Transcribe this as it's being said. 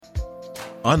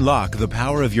Unlock the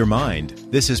power of your mind.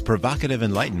 This is Provocative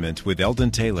Enlightenment with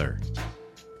Eldon Taylor.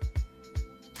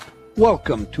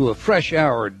 Welcome to a fresh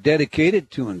hour dedicated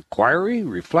to inquiry,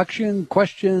 reflection,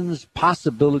 questions,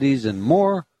 possibilities, and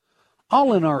more,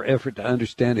 all in our effort to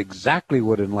understand exactly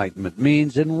what enlightenment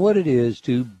means and what it is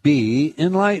to be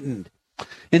enlightened.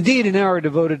 Indeed, an hour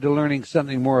devoted to learning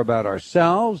something more about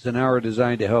ourselves, an hour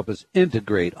designed to help us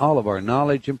integrate all of our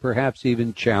knowledge and perhaps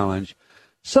even challenge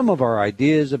some of our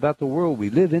ideas about the world we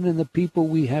live in and the people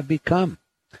we have become.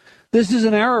 This is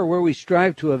an hour where we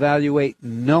strive to evaluate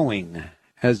knowing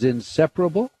as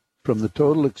inseparable from the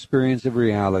total experience of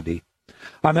reality.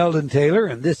 I'm Eldon Taylor,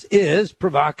 and this is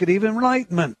Provocative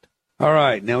Enlightenment. All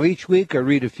right, now each week I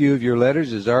read a few of your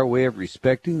letters as our way of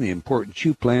respecting the importance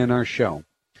you play in our show.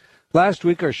 Last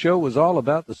week our show was all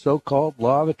about the so-called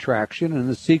law of attraction and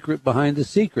the secret behind the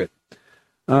secret,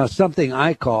 something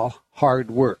I call hard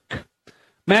work.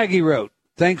 Maggie wrote,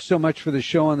 "Thanks so much for the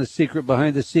show on the secret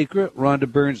behind the secret. Rhonda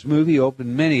Byrne's movie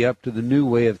opened many up to the new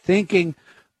way of thinking,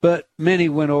 but many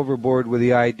went overboard with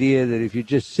the idea that if you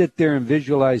just sit there and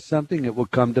visualize something, it will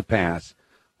come to pass.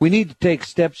 We need to take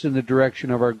steps in the direction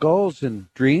of our goals and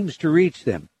dreams to reach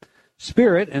them.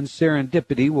 Spirit and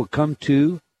serendipity will come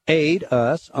to aid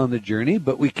us on the journey,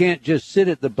 but we can't just sit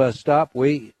at the bus stop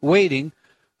waiting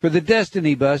for the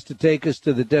destiny bus to take us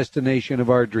to the destination of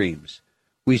our dreams.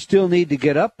 We still need to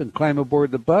get up and climb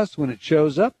aboard the bus when it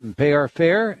shows up and pay our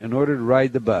fare in order to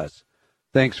ride the bus.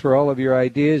 Thanks for all of your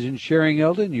ideas and sharing,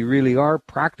 Eldon. You really are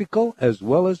practical as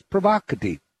well as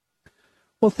provocative."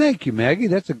 Well, thank you, Maggie.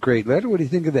 That's a great letter. What do you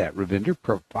think of that, Ravinder?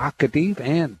 Provocative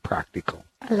and practical.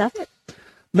 I love it.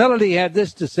 Melody had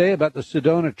this to say about the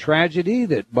Sedona tragedy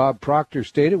that Bob Proctor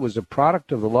stated was a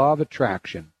product of the law of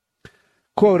attraction.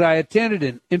 Quote, "I attended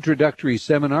an introductory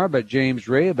seminar by James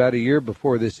Ray about a year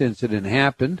before this incident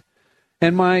happened,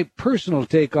 and my personal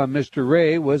take on Mr.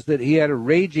 Ray was that he had a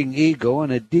raging ego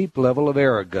and a deep level of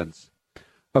arrogance.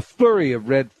 A flurry of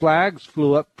red flags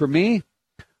flew up for me,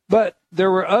 but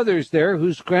there were others there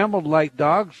who scrambled like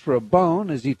dogs for a bone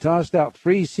as he tossed out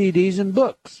free CDs and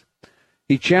books.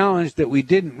 He challenged that we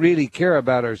didn't really care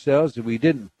about ourselves and we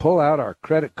didn't pull out our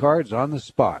credit cards on the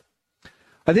spot.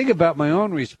 I think about my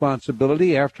own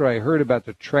responsibility after I heard about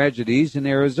the tragedies in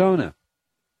Arizona.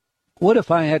 What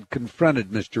if I had confronted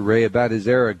Mr. Ray about his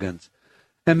arrogance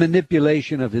and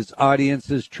manipulation of his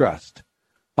audience's trust?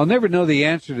 I'll never know the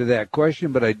answer to that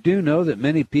question, but I do know that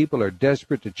many people are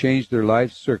desperate to change their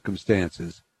life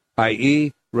circumstances,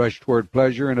 i.e., rush toward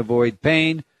pleasure and avoid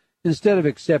pain, instead of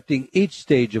accepting each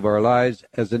stage of our lives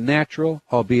as a natural,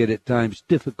 albeit at times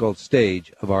difficult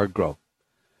stage of our growth."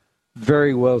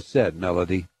 Very well said,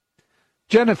 Melody.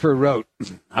 Jennifer wrote,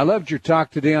 "I loved your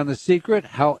talk today on The Secret,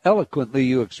 how eloquently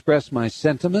you express my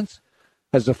sentiments.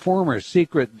 As a former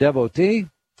Secret devotee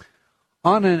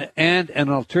and an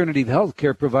alternative health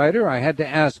care provider, I had to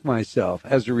ask myself,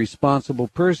 as a responsible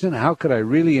person, how could I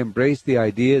really embrace the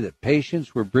idea that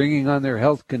patients were bringing on their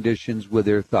health conditions with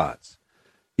their thoughts?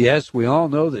 Yes, we all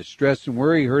know that stress and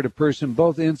worry hurt a person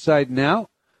both inside and out,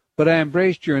 but I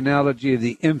embraced your analogy of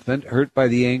the infant hurt by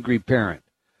the angry parent.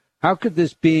 How could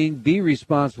this being be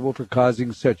responsible for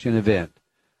causing such an event?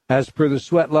 As per the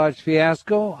Sweat Lodge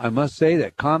fiasco, I must say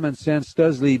that common sense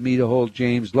does lead me to hold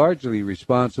James largely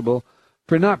responsible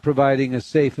for not providing a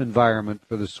safe environment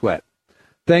for the sweat.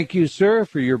 Thank you, sir,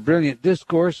 for your brilliant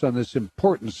discourse on this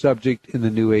important subject in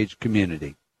the New Age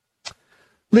community."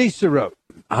 Lisa wrote,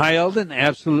 "Hi, Eldon.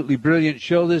 Absolutely brilliant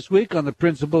show this week on the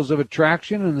principles of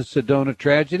attraction and the Sedona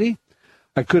tragedy.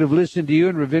 I could have listened to you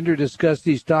and Ravinder discuss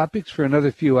these topics for another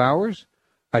few hours.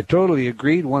 I totally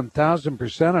agreed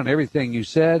 1,000% on everything you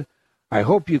said. I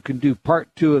hope you can do part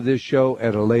 2 of this show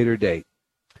at a later date."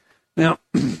 Now,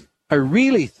 I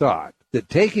really thought that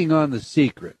taking on The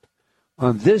Secret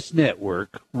on this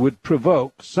network would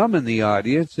provoke some in the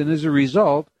audience, and as a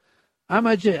result, I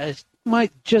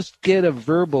might just get a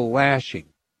verbal lashing.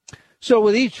 So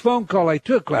with each phone call I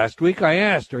took last week, I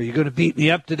asked, "Are you going to beat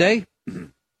me up today?"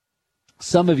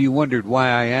 Some of you wondered why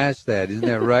I asked that. Isn't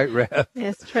that right, Raph?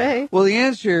 Yes, Trey. Well, the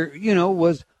answer,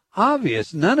 was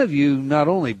obvious. None of you not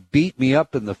only beat me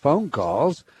up in the phone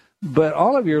calls, but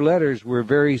all of your letters were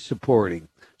very supporting.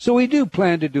 So we do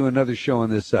plan to do another show on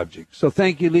this subject. So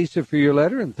thank you, Lisa, for your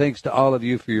letter, and thanks to all of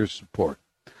you for your support.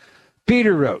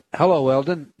 Peter wrote, "Hello,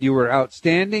 Eldon. You were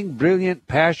outstanding, brilliant,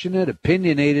 passionate,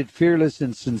 opinionated, fearless,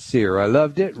 and sincere. I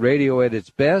loved it. Radio at its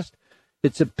best.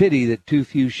 It's a pity that too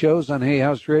few shows on Hay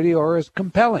House Radio are as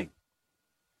compelling."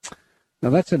 Now,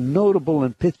 that's a notable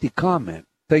and pithy comment.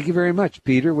 Thank you very much,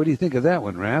 Peter. What do you think of that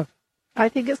one, Raph? I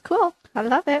think it's cool. I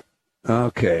love it.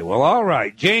 Okay, well, all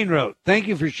right. Jane wrote, thank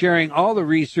you for sharing all the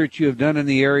research you have done in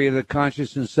the area of the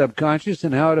conscious and subconscious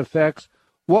and how it affects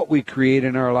what we create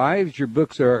in our lives. Your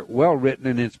books are well written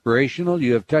and inspirational.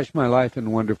 You have touched my life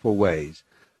in wonderful ways.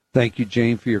 Thank you,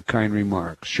 Jane, for your kind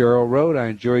remarks. Cheryl wrote, I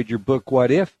enjoyed your book, What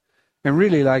If, and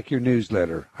really like your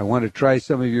newsletter. I want to try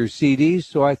some of your CDs,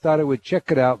 so I thought I would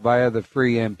check it out via the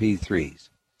free MP3s.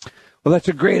 Well, that's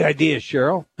a great idea,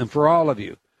 Cheryl, and for all of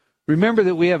you. Remember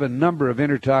that we have a number of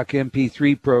Intertalk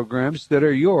MP3 programs that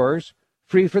are yours,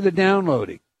 free for the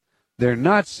downloading. They're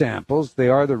not samples. They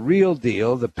are the real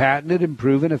deal, the patented and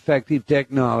proven effective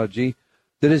technology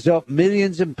that has helped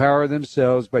millions empower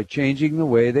themselves by changing the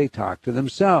way they talk to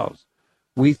themselves.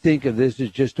 We think of this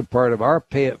as just a part of our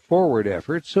Pay It Forward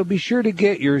efforts, so be sure to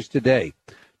get yours today.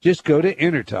 Just go to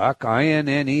Intertalk,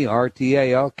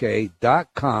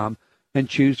 INNERTALK.com, and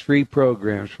choose free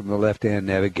programs from the left-hand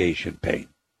navigation pane.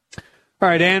 All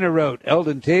right, Anna wrote,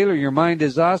 Eldon Taylor, your mind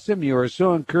is awesome. You are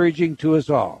so encouraging to us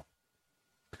all.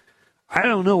 I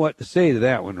don't know what to say to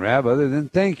that one, Rab, other than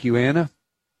thank you, Anna.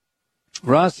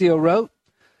 Rossio wrote,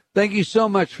 thank you so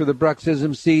much for the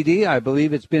Bruxism CD. I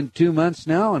believe it's been 2 months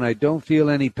now, and I don't feel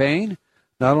any pain.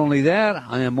 Not only that,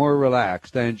 I am more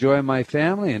relaxed. I enjoy my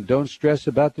family and don't stress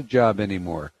about the job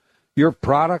anymore. Your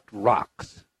product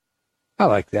rocks. I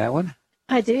like that one.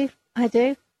 I do.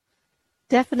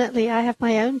 Definitely, I have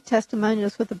my own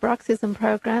testimonials with the Bruxism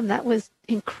program. That was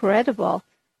incredible.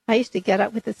 I used to get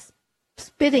up with a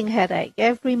spitting headache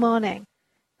every morning,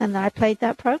 and I played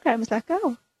that program. It's like,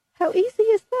 oh, how easy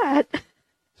is that?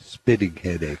 Spitting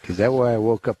headache. Is that why I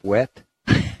woke up wet?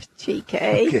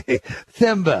 GK. Okay.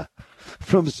 Themba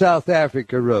from South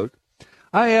Africa wrote,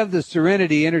 I have the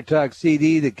Serenity Intertalk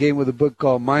CD that came with a book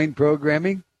called Mind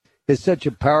Programming. It's such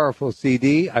a powerful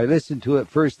CD. I listen to it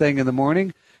first thing in the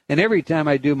morning, and every time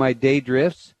I do my day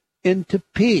drifts into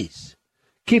peace.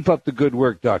 Keep up the good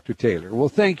work, Dr. Taylor. Well,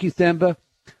 thank you, Themba.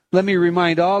 Let me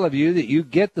remind all of you that you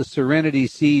get the Serenity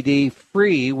CD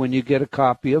free when you get a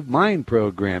copy of Mind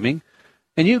Programming,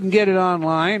 and you can get it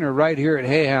online or right here at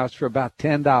Hay House for about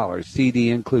 $10, CD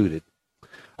included.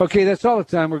 Okay, that's all the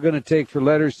time we're going to take for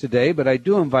letters today, but I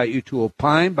do invite you to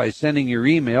opine by sending your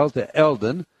email to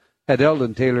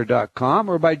eldon@eldontaylor.com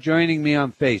or by joining me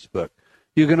on Facebook.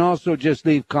 You can also just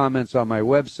leave comments on my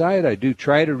website. I do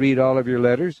try to read all of your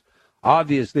letters.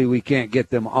 Obviously, we can't get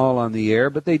them all on the air,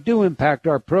 but they do impact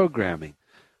our programming.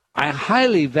 I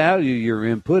highly value your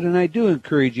input, and I do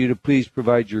encourage you to please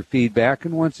provide your feedback.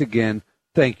 And once again,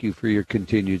 thank you for your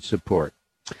continued support.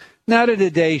 Now to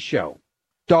today's show.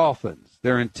 Dolphins,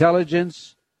 their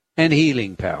intelligence and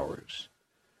healing powers.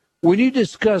 When you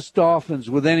discuss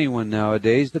dolphins with anyone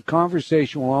nowadays, the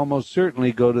conversation will almost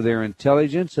certainly go to their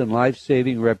intelligence and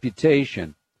life-saving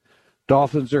reputation.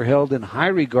 Dolphins are held in high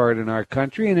regard in our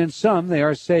country, and in some they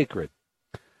are sacred.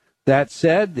 That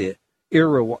said, the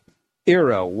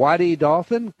Irrawaddy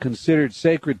dolphin, considered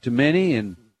sacred to many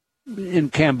in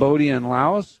Cambodia and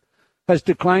Laos, has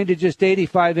declined to just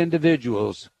 85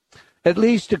 individuals, at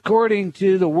least according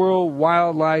to the World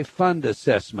Wildlife Fund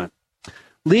assessment.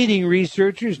 Leading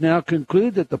researchers now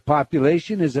conclude that the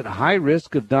population is at high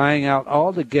risk of dying out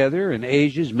altogether in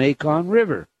Asia's Mekong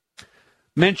River.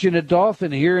 Mention a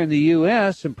dolphin here in the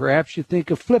U.S., and perhaps you think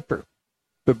of Flipper.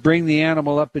 But bring the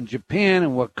animal up in Japan,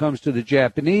 and what comes to the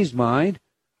Japanese mind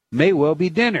may well be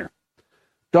dinner.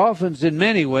 Dolphins in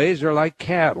many ways are like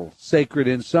cattle, sacred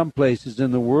in some places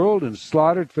in the world and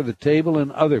slaughtered for the table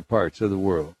in other parts of the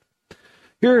world.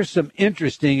 Here are some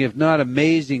interesting, if not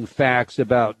amazing, facts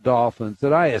about dolphins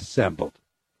that I assembled.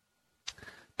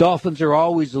 Dolphins are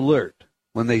always alert.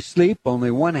 When they sleep, only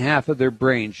one half of their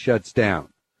brain shuts down.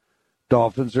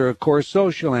 Dolphins are, of course,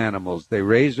 social animals. They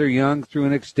raise their young through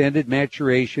an extended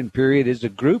maturation period as a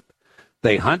group.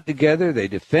 They hunt together. They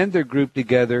defend their group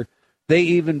together. They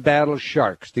even battle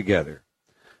sharks together.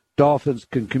 Dolphins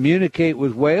can communicate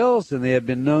with whales, and they have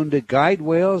been known to guide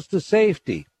whales to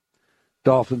safety.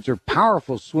 Dolphins are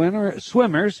powerful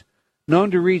swimmers,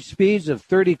 known to reach speeds of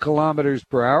 30 kilometers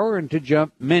per hour and to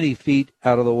jump many feet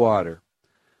out of the water.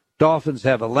 Dolphins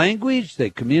have a language. They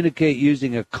communicate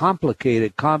using a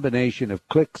complicated combination of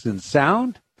clicks and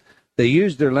sound. They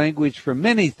use their language for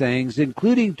many things,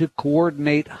 including to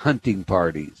coordinate hunting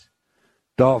parties.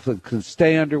 Dolphins can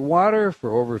stay underwater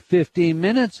for over 15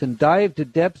 minutes and dive to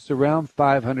depths around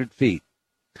 500 feet.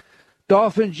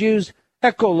 Dolphins use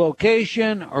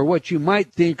echolocation, or what you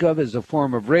might think of as a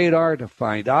form of radar, to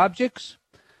find objects.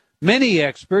 Many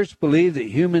experts believe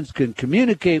that humans can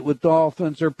communicate with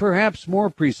dolphins, or perhaps more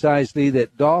precisely,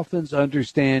 that dolphins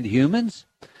understand humans.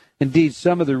 Indeed,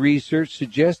 some of the research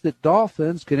suggests that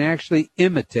dolphins can actually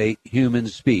imitate human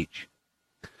speech.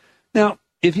 Now,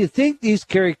 If you think these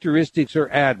characteristics are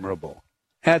admirable,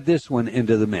 add this one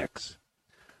into the mix.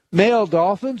 Male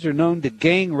dolphins are known to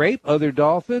gang rape other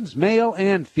dolphins, male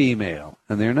and female,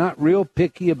 and they're not real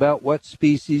picky about what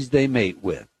species they mate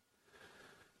with.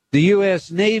 The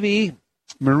U.S. Navy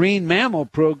Marine Mammal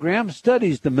Program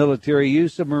studies the military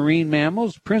use of marine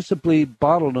mammals, principally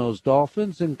bottlenose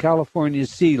dolphins and California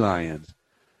sea lions,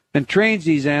 and trains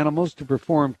these animals to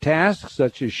perform tasks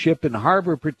such as ship and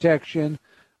harbor protection,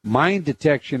 mine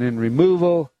detection and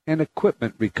removal, and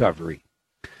equipment recovery.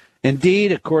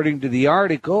 Indeed, according to the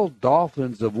article,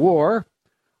 dolphins of war,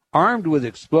 armed with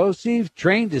explosives,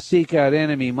 trained to seek out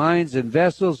enemy mines and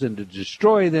vessels and to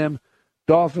destroy them,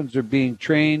 dolphins are being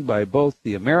trained by both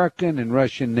the American and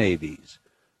Russian navies.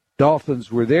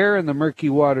 Dolphins were there in the murky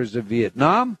waters of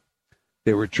Vietnam.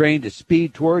 They were trained to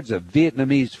speed towards a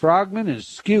Vietnamese frogman and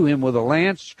skew him with a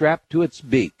lance strapped to its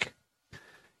beak.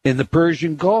 In the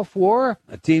Persian Gulf War,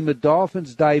 a team of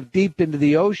dolphins dived deep into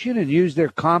the ocean and used their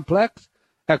complex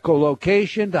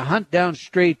echolocation to hunt down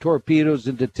stray torpedoes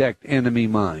and detect enemy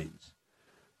mines.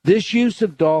 This use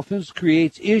of dolphins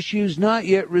creates issues not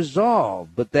yet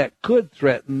resolved, but that could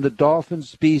threaten the dolphin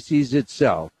species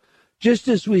itself, just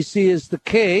as we see is the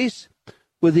case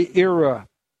with the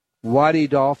Irrawaddy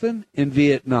dolphin in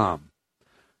Vietnam.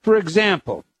 For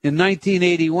example, in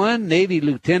 1981, Navy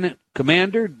Lieutenant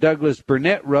Commander Douglas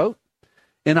Burnett wrote,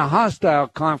 "In a hostile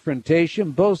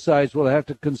confrontation, both sides will have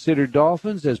to consider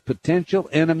dolphins as potential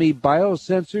enemy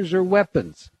biosensors or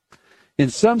weapons. In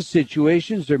some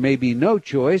situations, there may be no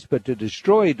choice but to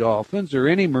destroy dolphins or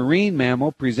any marine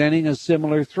mammal presenting a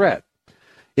similar threat.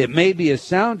 It may be a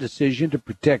sound decision to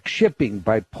protect shipping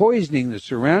by poisoning the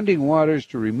surrounding waters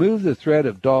to remove the threat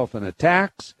of dolphin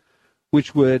attacks,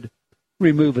 which would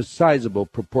remove a sizable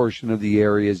proportion of the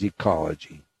area's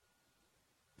ecology."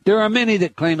 There are many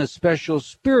that claim a special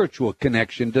spiritual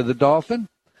connection to the dolphin.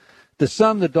 To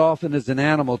some, the dolphin is an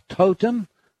animal totem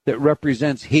that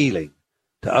represents healing.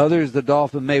 To others, the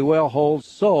dolphin may well hold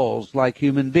souls like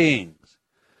human beings.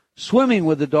 Swimming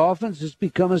with the dolphins has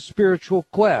become a spiritual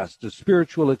quest, a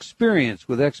spiritual experience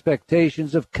with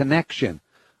expectations of connection,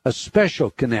 a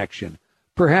special connection,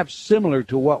 perhaps similar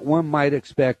to what one might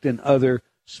expect in other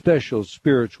special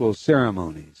spiritual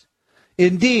ceremonies.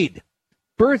 Indeed,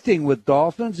 birthing with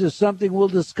dolphins is something we'll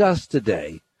discuss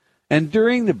today, and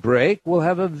during the break we'll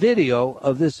have a video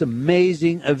of this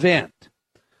amazing event.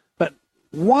 But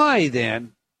why,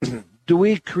 then, do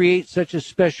we create such a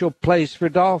special place for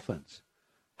dolphins?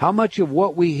 How much of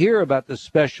what we hear about the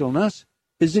specialness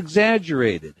is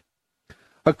exaggerated?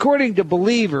 According to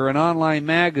Believer, an online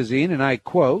magazine, and I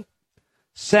quote,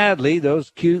 "Sadly,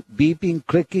 those cute, beeping,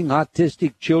 clicking,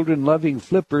 autistic, children-loving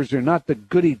flippers are not the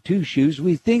goody two-shoes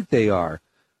we think they are.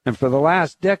 And for the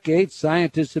last decade,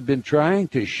 scientists have been trying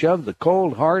to shove the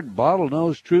cold, hard,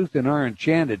 bottlenose truth in our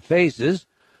enchanted faces,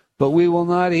 but we will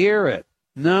not hear it.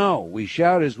 No, we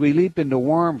shout as we leap into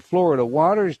warm Florida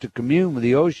waters to commune with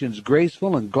the ocean's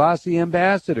graceful and glossy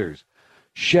ambassadors.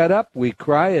 Shut up, we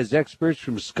cry as experts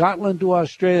from Scotland to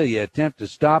Australia attempt to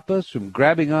stop us from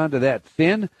grabbing onto that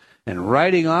fin and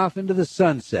riding off into the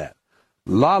sunset.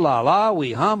 La la la,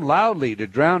 we hum loudly to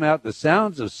drown out the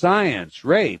sounds of science,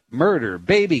 rape, murder,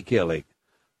 baby killing.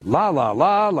 La la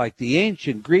la, like the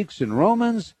ancient Greeks and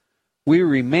Romans, we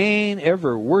remain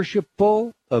ever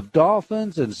worshipful of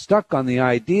dolphins and stuck on the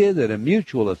idea that a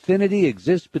mutual affinity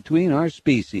exists between our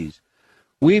species.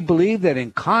 We believe that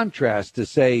in contrast to,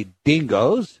 say,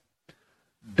 dingoes,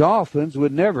 dolphins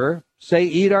would never, say,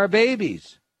 eat our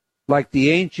babies. Like the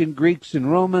ancient Greeks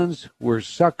and Romans, we're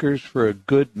suckers for a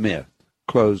good myth."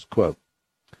 Close quote.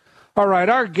 All right,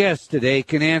 our guest today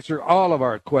can answer all of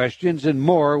our questions and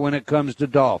more when it comes to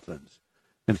dolphins.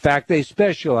 In fact, they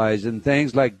specialize in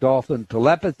things like dolphin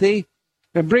telepathy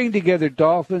and bring together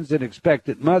dolphins and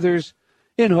expectant mothers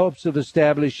in hopes of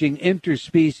establishing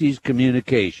interspecies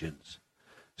communications.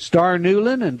 Star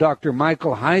Newland and Dr.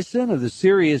 Michael Hyson of the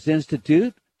Sirius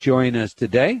Institute join us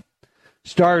today.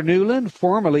 Star Newland,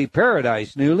 formerly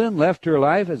Paradise Newland, left her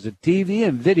life as a TV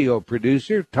and video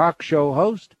producer, talk show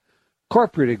host,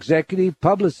 corporate executive,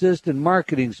 publicist, and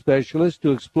marketing specialist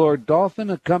to explore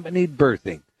dolphin-accompanied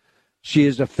birthing. She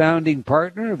is a founding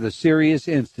partner of the Sirius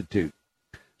Institute.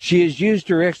 She has used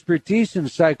her expertise in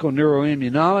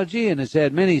psychoneuroimmunology and has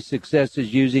had many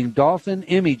successes using dolphin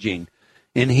imaging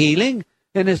in healing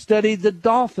and has studied the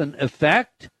dolphin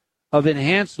effect of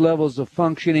enhanced levels of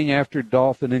functioning after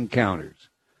dolphin encounters.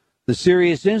 The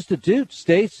Sirius Institute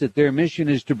states that their mission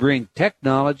is to bring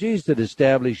technologies that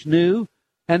establish new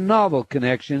and novel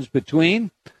connections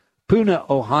between Puna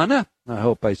Ohana, I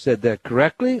hope I said that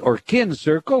correctly, or kin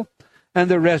circle,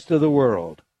 and the rest of the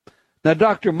world. Now,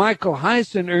 Dr. Michael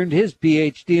Hyson earned his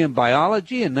Ph.D. in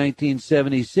biology in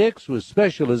 1976 with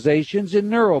specializations in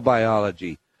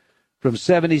neurobiology. From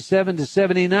 77 to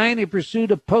 79, he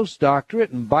pursued a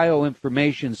postdoctorate in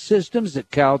bioinformation systems at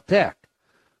Caltech.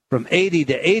 From 80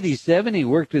 to 87, he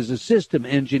worked as a system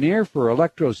engineer for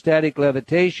electrostatic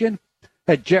levitation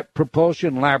at Jet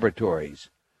Propulsion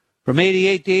Laboratories. From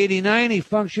 88 to 89, he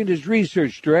functioned as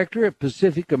research director at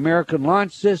Pacific American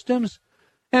Launch Systems.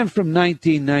 And from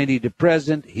 1990 to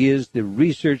present, he is the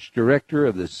research director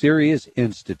of the Sirius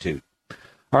Institute.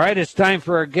 All right, it's time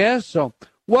for our guests. So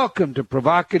welcome to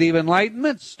Provocative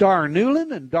Enlightenment, Star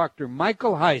Newland and Dr.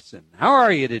 Michael Hyson. How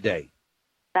are you today?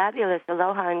 Fabulous.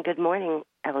 Aloha and good morning,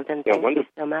 Eldon. Thank you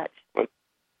so much.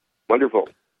 Wonderful.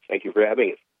 Thank you for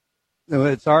having us. Well,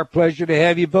 it's our pleasure to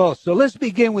have you both. So let's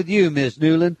begin with you, Ms.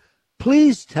 Newland.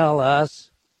 Please tell us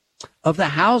of the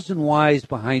hows and whys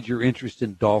behind your interest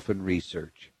in dolphin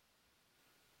research.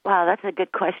 Wow, that's a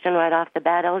good question right off the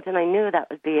bat, Eldon. I knew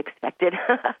that would be expected.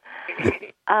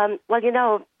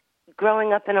 Well,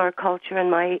 growing up in our culture in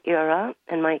my era,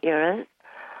 in my eras,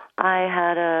 I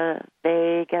had a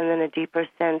vague and then a deeper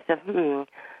sense of,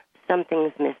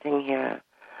 something's missing here.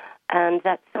 And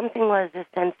that something was a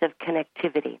sense of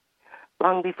connectivity.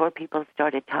 Long before people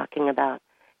started talking about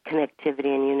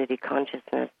connectivity and unity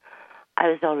consciousness, I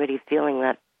was already feeling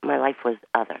that my life was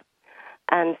other.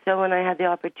 And so when I had the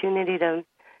opportunity to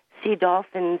see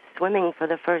dolphins swimming for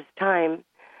the first time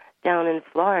down in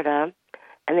Florida,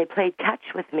 and they played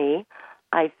catch with me,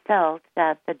 I felt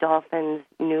that the dolphins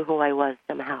knew who I was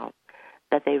somehow,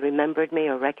 that they remembered me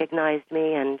or recognized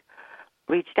me and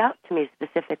reached out to me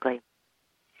specifically.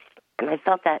 And I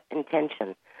felt that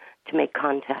intention to make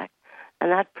contact.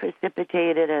 And that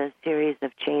precipitated a series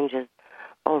of changes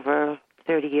over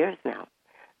 30 years now.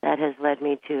 That has led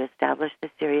me to establish the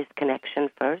Sirius Connection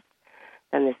first,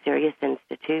 then the Sirius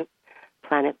Institute,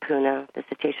 Planet Puna, the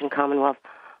Cetacean Commonwealth,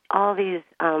 all these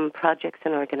projects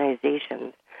and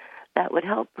organizations that would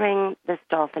help bring this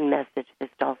dolphin message, this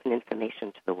dolphin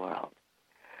information to the world,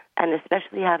 and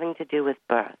especially having to do with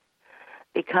birth.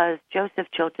 Because Joseph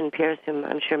Chilton Pearce, whom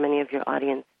I'm sure many of your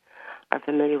audience are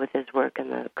familiar with his work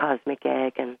and the cosmic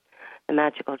egg and the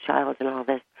magical child and all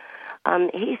this,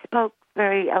 he spoke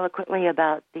very eloquently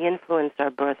about the influence our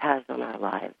birth has on our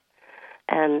lives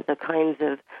and the kinds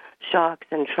of shocks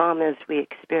and traumas we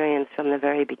experience from the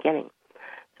very beginning.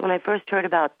 So when I first heard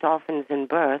about dolphins in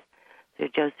birth through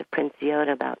Joseph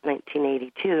Princiota about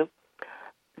 1982,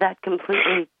 that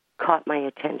completely caught my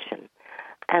attention.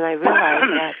 And I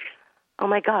realized that, oh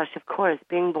my gosh, of course,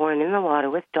 being born in the water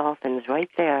with dolphins right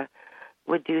there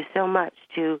would do so much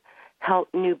to help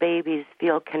new babies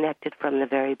feel connected from the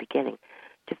very beginning,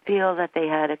 to feel that they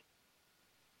had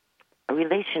a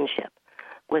relationship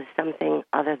with something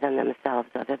other than themselves,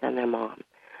 other than their mom,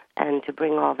 and to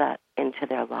bring all that into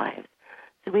their lives.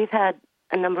 So we've had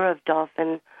a number of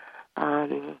dolphin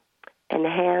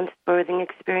enhanced birthing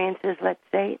experiences, let's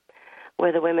say,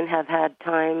 where the women have had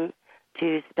time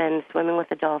to spend swimming with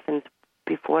the dolphins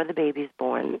before the baby's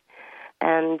born.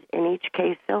 And in each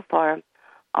case so far,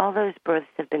 all those births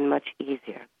have been much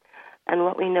easier. And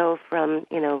what we know from,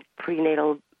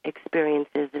 prenatal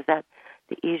experiences is that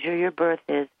the easier your birth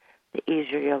is, the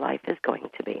easier your life is going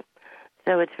to be.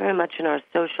 So it's very much in our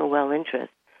social well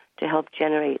interest to help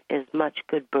generate as much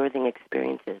good birthing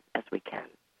experiences as we can.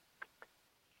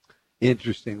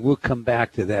 Interesting. We'll come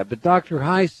back to that. But Dr.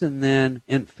 Hyson, then,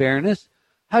 in fairness,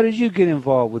 how did you get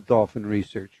involved with dolphin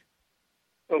research?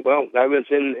 Well, I was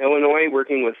in Illinois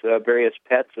working with various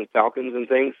pets and falcons and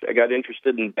things. I got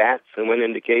interested in bats and went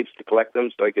into caves to collect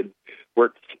them so I could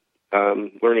work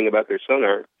learning about their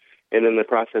sonar. And in the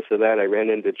process of that, I ran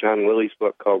into John Willie's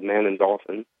book called Man and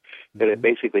Dolphin, and it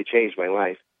basically changed my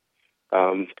life.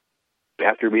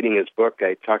 After reading his book,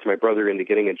 I talked my brother into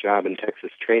getting a job in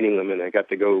Texas training them, and I got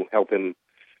to go help him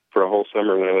for a whole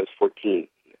summer when I was 14.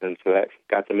 And so that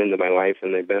got them into my life,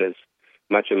 and they've been as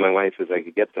much in my life as I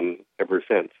could get them ever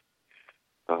since.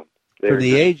 From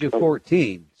the age of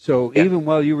 14. So yeah. Even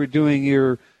while you were doing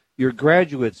your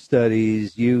graduate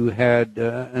studies, you had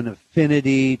an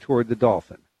affinity toward the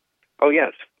dolphin. Oh,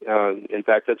 yes. In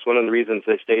fact, that's one of the reasons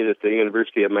I stayed at the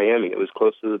University of Miami. It was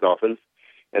close to the dolphins.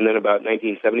 And then about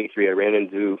 1973, I ran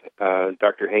into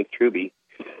Dr. Hank Truby,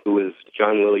 who was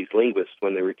John Willie's linguist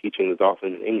when they were teaching the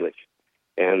dolphins English.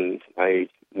 And I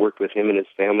worked with him and his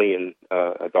family in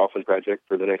a dolphin project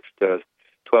for the next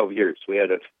 12 years. We had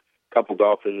a couple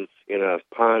dolphins in a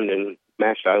pond in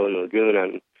Mash Island Lagoon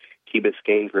on Key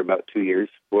Biscayne for about 2 years,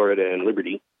 Florida and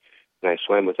Liberty. And I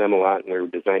swam with them a lot, and we were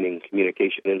designing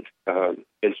communication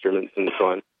instruments and so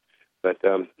on. But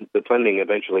the funding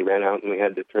eventually ran out, and we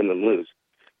had to turn them loose.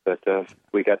 But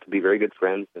we got to be very good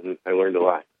friends, and I learned a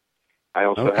lot. I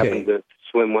also happened to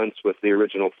swim once with the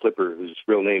original flipper, whose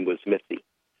real name was Misty.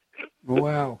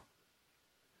 Wow.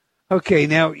 Okay,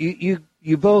 now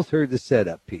you both heard the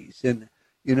setup piece, and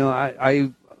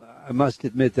I must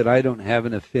admit that I don't have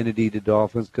an affinity to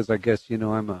dolphins because I guess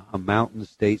I'm a mountain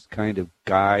states kind of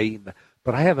guy,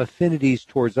 but I have affinities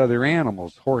towards other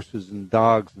animals, horses and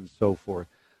dogs and so forth.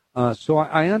 So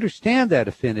I understand that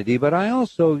affinity, but I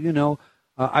also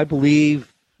I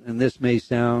believe, and this may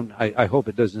sound, I hope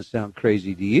it doesn't sound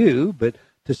crazy to you, but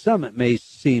to some it may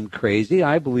seem crazy.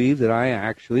 I believe that I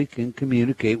actually can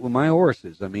communicate with my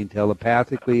horses. I mean,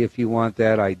 telepathically, if you want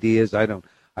that, ideas. I don't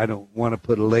want to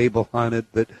put a label on it,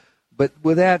 but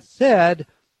with that said,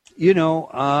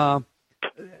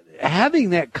 having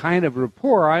that kind of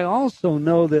rapport, I also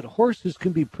know that horses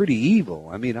can be pretty evil.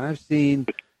 I mean, I've seen,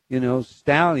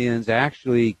 stallions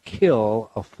actually kill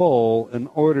a foal in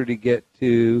order to get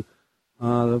to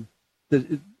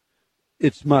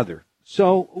its mother.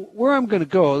 So where I'm going to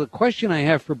go, the question I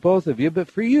have for both of you, but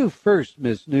for you first,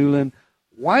 Miss Newland,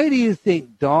 why do you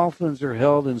think dolphins are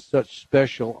held in such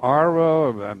special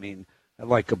awe? I mean,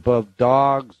 like above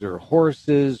dogs or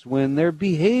horses, when their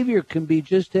behavior can be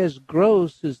just as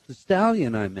gross as the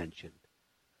stallion I mentioned?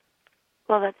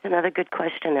 Well, that's another good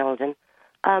question, Eldon.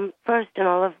 First, in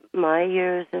all of my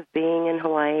years of being in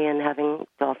Hawaii and having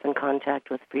dolphin contact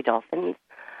with free dolphins,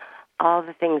 all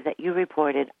the things that you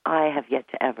reported, I have yet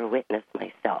to ever witness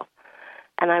myself.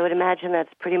 And I would imagine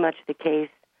that's pretty much the case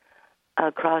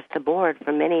across the board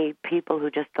for many people who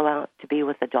just go out to be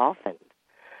with the dolphins.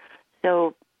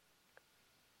 So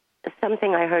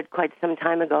something I heard quite some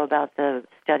time ago about the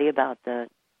study about the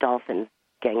dolphins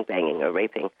gangbanging or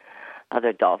raping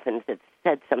other dolphins, it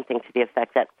said something to the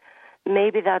effect that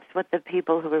maybe that's what the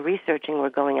people who were researching were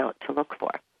going out to look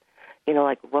for.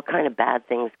 Like what kind of bad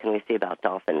things can we see about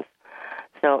dolphins?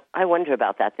 So I wonder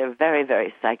about that. They're very,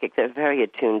 very psychic. They're very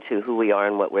attuned to who we are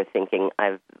and what we're thinking.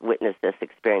 I've witnessed this,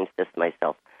 experienced this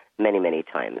myself many, many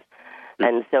times.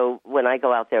 And so when I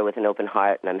go out there with an open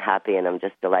heart and I'm happy and I'm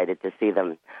just delighted to see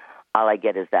them, all I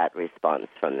get is that response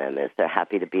from them, is they're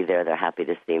happy to be there, they're happy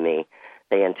to see me,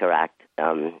 they interact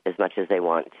as much as they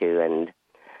want to, and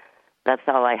that's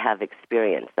all I have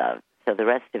experience of. So the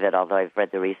rest of it, although I've read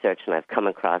the research and I've come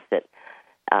across it,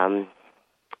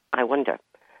 I wonder,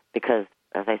 because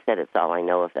as I said, it's all I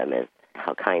know of them is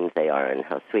how kind they are and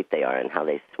how sweet they are and how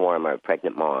they swarm our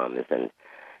pregnant moms and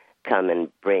come and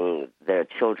bring their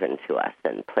children to us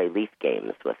and play leaf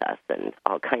games with us and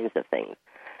all kinds of things.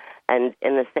 And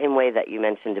in the same way that you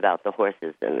mentioned about the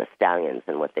horses and the stallions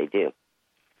and what they do,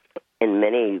 in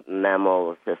many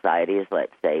mammal societies,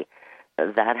 let's say,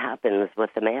 that happens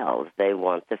with the males. They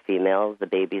want the females, the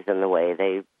baby's in the way,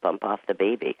 they bump off the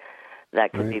baby.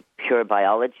 That could be pure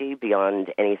biology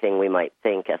beyond anything we might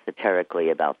think esoterically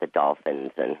about the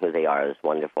dolphins and who they are as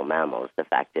wonderful mammals. The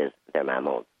fact is, they're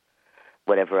mammals.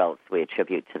 Whatever else we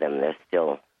attribute to them, they're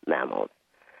still mammals.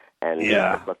 And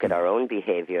look at our own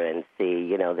behavior and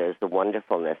see, there's the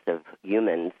wonderfulness of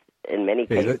humans in many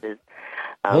cases.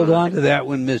 Hold on to that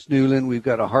one, Miss Newland. We've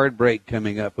got a hard break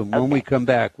coming up, and when we come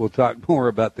back, we'll talk more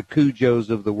about the Cujos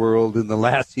of the world and the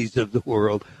Lassies of the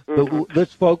world. But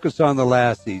let's focus on the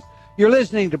Lassies. You're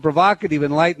listening to Provocative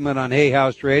Enlightenment on Hay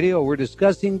House Radio. We're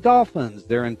discussing dolphins,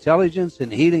 their intelligence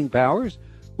and healing powers,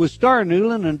 with Star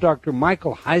Newland and Dr.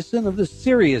 Michael Hyson of the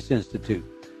Sirius Institute.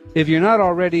 If you're not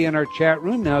already in our chat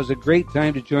room, now's a great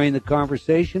time to join the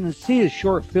conversation and see a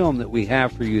short film that we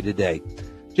have for you today.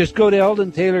 Just go to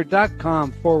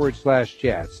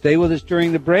eldontaylor.com/chat. Stay with us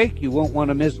during the break. You won't want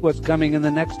to miss what's coming in the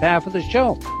next half of the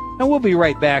show. And we'll be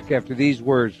right back after these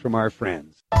words from our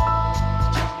friends.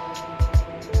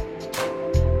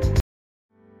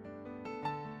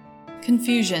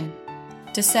 Confusion,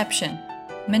 deception,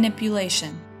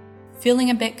 manipulation,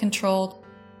 feeling a bit controlled,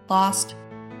 lost.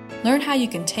 Learn how you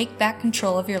can take back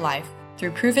control of your life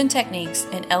through proven techniques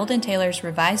in Eldon Taylor's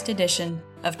revised edition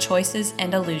of Choices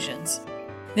and Illusions.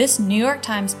 This New York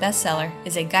Times bestseller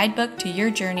is a guidebook to your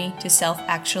journey to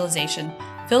self-actualization,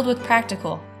 filled with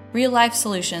practical, real-life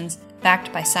solutions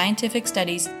backed by scientific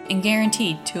studies and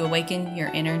guaranteed to awaken your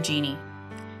inner genie.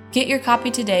 Get your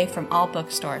copy today from all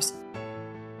bookstores.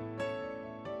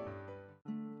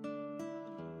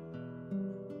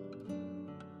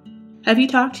 Have you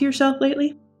talked to yourself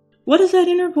lately? What does that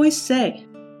inner voice say?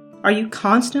 Are you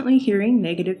constantly hearing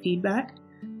negative feedback?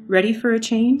 Ready for a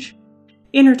change?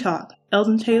 Inner Talk,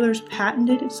 Eldon Taylor's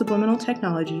patented subliminal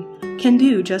technology, can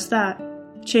do just that.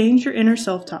 Change your inner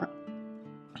self-talk.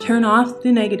 Turn off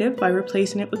the negative by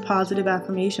replacing it with positive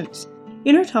affirmations.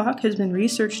 Inner Talk has been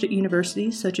researched at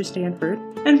universities such as Stanford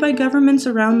and by governments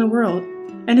around the world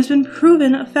and has been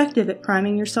proven effective at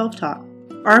priming your self-talk.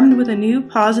 Armed with a new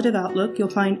positive outlook, you'll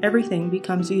find everything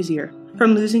becomes easier,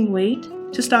 from losing weight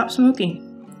to stop smoking,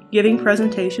 giving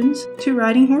presentations to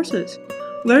riding horses.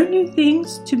 Learn new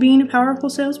things to being a powerful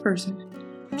salesperson.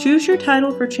 Choose your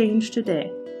title for change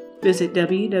today. Visit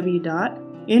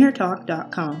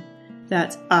www.innertalk.com.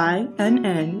 That's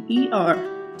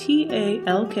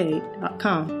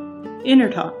INNERTALK.com.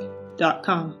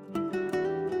 innertalk.com.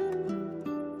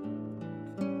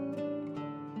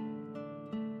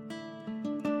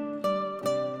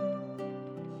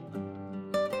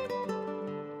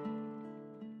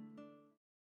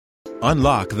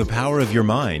 Unlock the power of your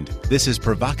mind. This is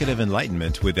Provocative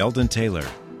Enlightenment with Eldon Taylor.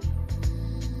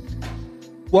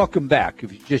 Welcome back.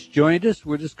 If you just joined us,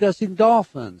 we're discussing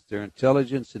dolphins, their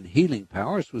intelligence and healing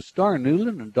powers with Star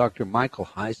Newland and Dr. Michael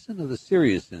Hyson of the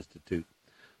Sirius Institute.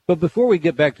 But before we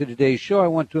get back to today's show, I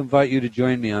want to invite you to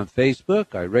join me on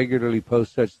Facebook. I regularly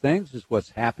post such things as what's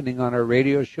happening on our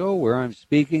radio show, where I'm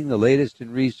speaking, the latest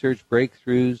in research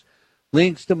breakthroughs,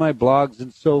 links to my blogs,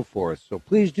 and so forth. So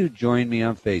please do join me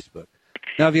on Facebook.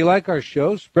 Now, if you like our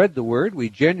show, spread the word. We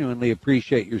genuinely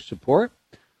appreciate your support.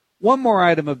 One more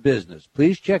item of business.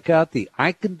 Please check out the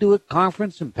I Can Do It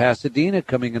conference in Pasadena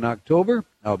coming in October.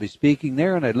 I'll be speaking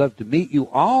there, and I'd love to meet you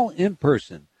all in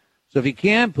person. So if you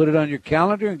can, put it on your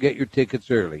calendar and get your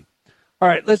tickets early. All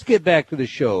right, let's get back to the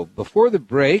show. Before the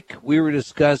break, we were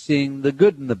discussing the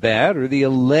good and the bad, or the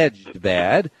alleged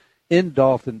bad, in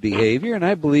dolphin behavior. And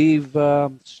I believe,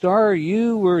 Star,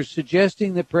 you were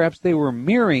suggesting that perhaps they were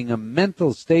mirroring a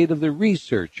mental state of the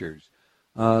researchers.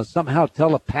 Somehow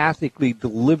telepathically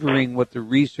delivering what the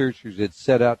researchers had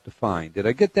set out to find. Did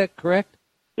I get that correct?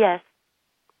 Yes.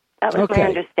 That was Okay. my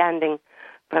understanding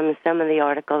from some of the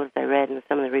articles I read and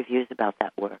some of the reviews about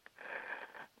that work.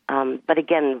 But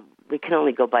again, we can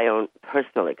only go by our own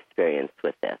personal experience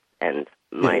with this, and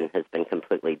mine has been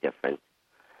completely different.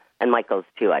 And Michael's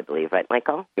too, I believe. Right,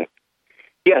 Michael?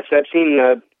 Yes, I've seen,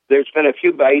 there's been a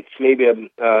few bites, maybe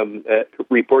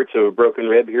reports of a broken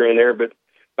rib here and there, but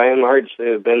by and large,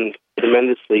 they have been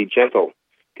tremendously gentle,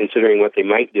 considering what they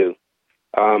might do,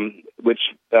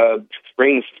 which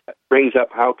brings up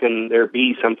how can there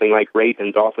be something like rape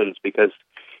in dolphins, because,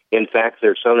 in fact,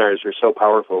 their sonars are so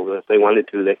powerful that if they wanted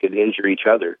to, they could injure each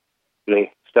other, and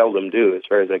they seldom do, as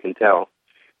far as I can tell.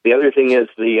 The other thing is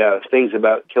the things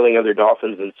about killing other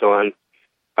dolphins and so on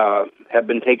have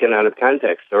been taken out of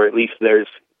context, or at least there's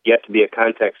yet to be a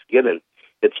context given.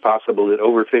 It's possible that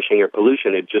overfishing or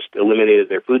pollution had just eliminated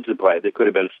their food supply. They could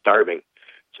have been starving.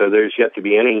 So there's yet to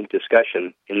be any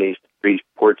discussion in these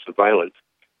reports of violence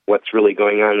what's really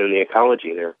going on in the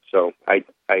ecology there. So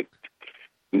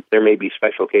there may be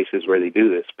special cases where they do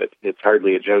this, but it's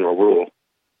hardly a general rule.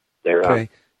 They're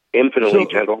infinitely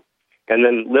gentle. And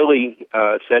then Lilly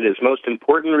said his most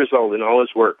important result in all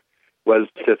his work was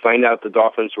to find out the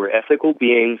dolphins were ethical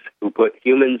beings who put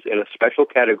humans in a special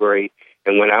category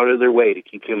and went out of their way to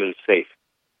keep humans safe.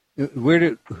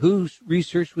 Whose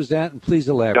research was that? And please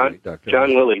elaborate, Dr.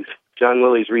 John Lilly's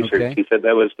research. Okay. He said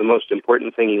that was the most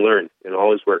important thing he learned in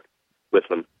all his work with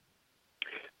them,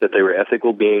 that they were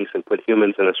ethical beings and put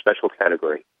humans in a special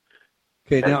category.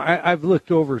 Okay, now I've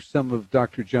looked over some of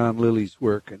Dr. John Lilly's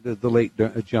work, the late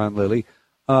John Lilly,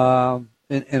 and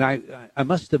I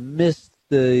must have missed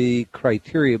the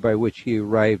criteria by which he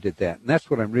arrived at that. And that's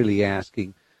what I'm really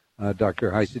asking,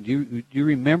 Dr. Hyson. Do you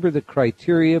remember the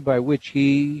criteria by which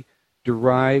he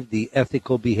derived the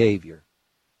ethical behavior?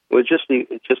 Well, just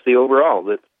the overall,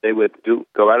 that they would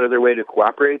go out of their way to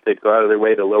cooperate. They'd go out of their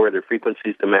way to lower their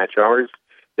frequencies to match ours.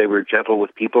 They were gentle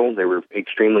with people. They were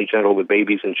extremely gentle with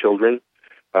babies and children.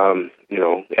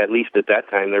 At least at that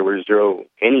time, there were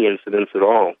any incidents at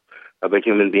all of a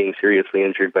human being seriously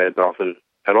injured by a dolphin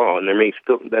at all. And there may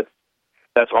still,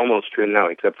 that's almost true now,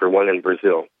 except for one in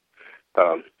Brazil.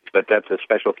 But that's a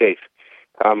special case.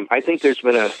 I think there's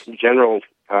been a general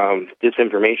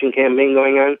disinformation campaign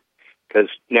going on, because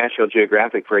National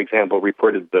Geographic, for example,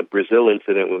 reported the Brazil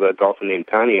incident with a dolphin named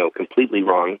Tanio completely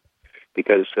wrong,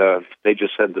 because they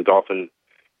just said the dolphin,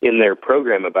 in their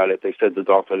program about it, they said the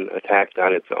dolphin attacked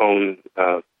on its own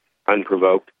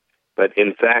unprovoked. But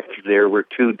in fact, there were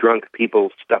two drunk people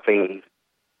stuffing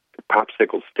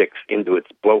popsicle sticks into its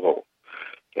blowhole.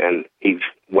 And he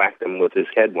whacked them with his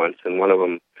head once, and one of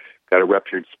them got a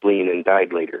ruptured spleen and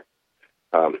died later.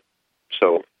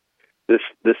 So this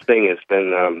thing has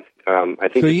been, I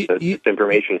think, it's a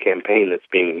disinformation campaign that's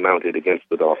being mounted against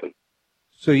the dolphin.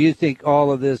 So you think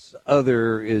all of this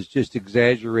other is just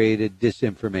exaggerated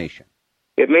disinformation?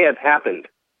 It may have happened,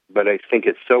 but I think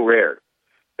it's so rare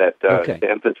that to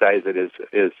emphasize it is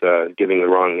giving the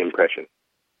wrong impression.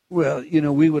 Well,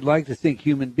 we would like to think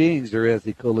human beings are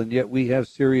ethical, and yet we have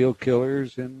serial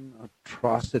killers and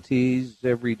atrocities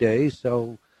every day.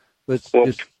 So let's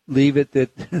just leave it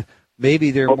that maybe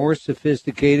they're more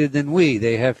sophisticated than we.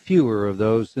 They have fewer of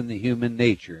those than the human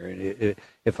nature.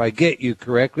 If I get you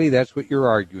correctly, that's what you're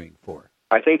arguing for.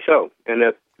 I think so.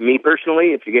 And me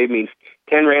personally, if you gave me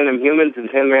 10 random humans and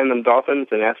 10 random dolphins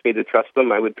and asked me to trust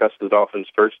them, I would trust the dolphins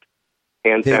first.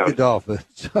 Hands down. Take the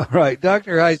dolphins. All right.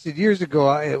 Dr. Hyson, years ago,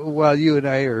 while you and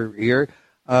I are here,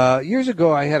 years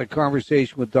ago I had a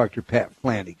conversation with Dr. Pat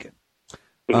Flanagan.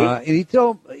 And he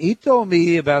told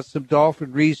me about some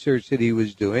dolphin research that he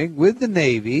was doing with the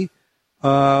Navy,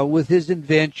 with his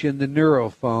invention, the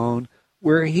neurophone,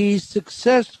 where he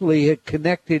successfully had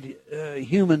connected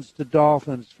humans to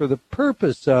dolphins for the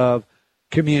purpose of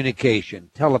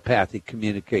communication, telepathic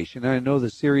communication. I know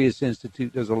the Sirius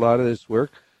Institute does a lot of this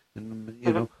work.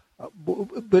 And,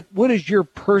 but what is your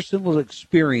personal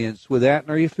experience with that? And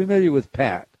are you familiar with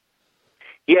Pat?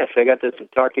 Yes, I got to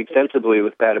talk extensively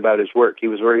with Pat about his work. He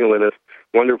was working with a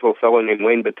wonderful fellow named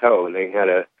Wayne Bateau, and they had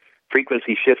a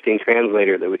frequency shifting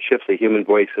translator that would shift the human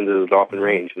voice into the dolphin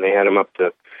range, and they had him up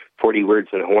to 40 words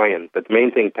in Hawaiian. But the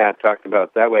main thing Pat talked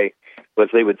about that way was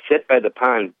they would sit by the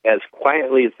pond as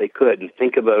quietly as they could and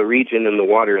think of a region in the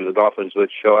water, and the dolphins would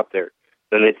show up there.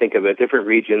 Then they'd think of a different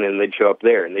region, and they'd show up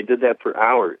there. And they did that for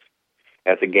hours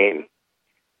as a game.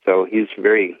 So he's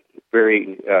very,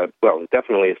 very,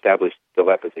 definitely established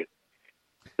telepathy.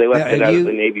 They left it out of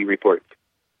the Navy reports.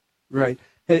 Right.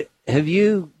 Have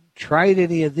you tried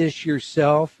any of this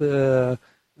yourself,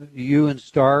 you and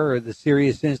Starr or the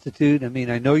Sirius Institute? I mean,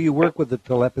 I know you work with the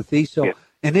telepathy. So,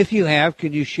 And if you have,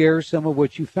 can you share some of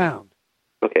what you found?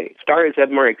 Okay. Starr has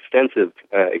had more extensive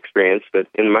experience, but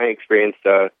in my experience,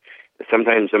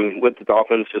 sometimes I'm with the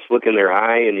dolphins, just look in their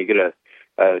eye, and you get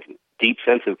a deep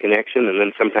sense of connection. And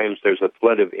then sometimes there's a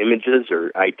flood of images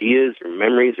or ideas or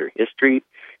memories or history.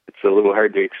 It's a little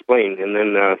hard to explain. And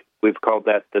then we've called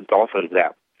that the dolphin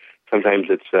zap. Sometimes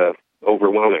it's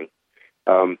overwhelming.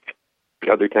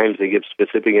 Other times they give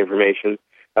specific information.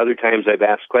 Other times I've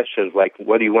asked questions like,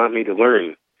 what do you want me to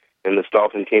learn? And this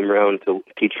dolphin came around to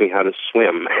teach me how to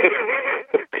swim.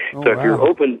 If you're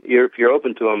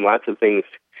open to them, lots of things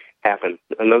happen.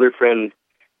 Another friend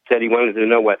said he wanted to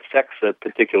know what sex a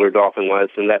particular dolphin was,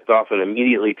 and that dolphin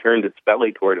immediately turned its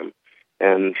belly toward him,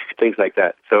 and things like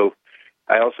that. So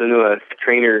I also knew a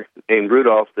trainer named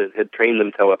Rudolph that had trained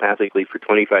them telepathically for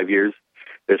 25 years.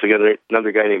 There's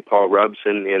another guy named Paul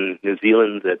Robson in New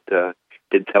Zealand that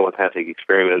did telepathic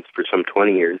experiments for some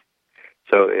 20 years.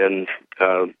 So, and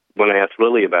when I asked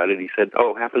Lily about it, he said,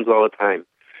 it happens all the time.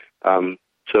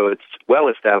 So it's well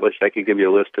established. I could give you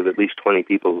a list of at least 20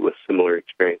 people with similar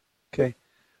experience. Okay.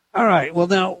 All right. Well,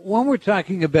 now, when we're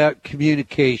talking about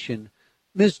communication,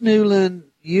 Ms. Newland,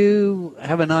 you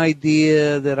have an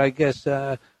idea that I guess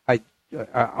I'll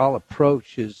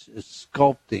approach as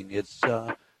sculpting. It's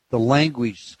the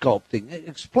language sculpting.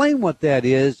 Explain what that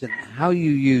is and how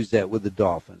you use that with the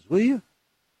dolphins, will you?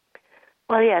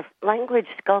 Well, yes. Language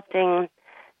sculpting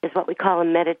is what we call a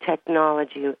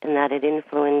meta-technology, in that it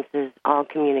influences all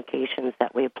communications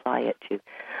that we apply it to.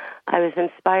 I was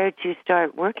inspired to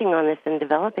start working on this and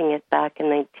developing it back in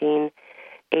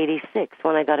 1986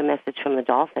 when I got a message from the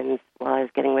dolphins while I was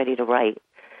getting ready to write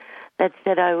that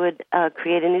said I would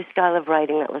create a new style of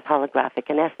writing that was holographic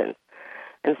in essence.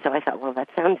 And so I thought, well, that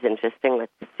sounds interesting.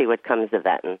 Let's see what comes of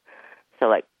that. And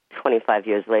so 25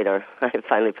 years later, I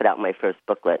finally put out my first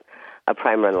booklet, A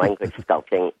Primer on Language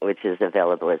Sculpting, which is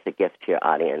available as a gift to your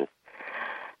audience.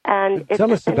 And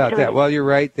tell us about that while you're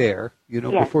right there.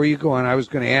 Before you go on, I was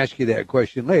going to ask you that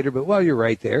question later, but while you're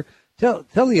right there, tell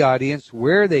the audience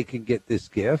where they can get this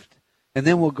gift, and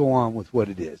then we'll go on with what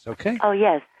it is, okay? Oh,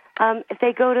 yes. If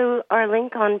they go to our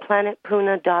link on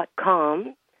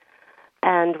planetpuna.com,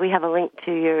 and we have a link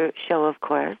to your show, of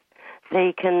course,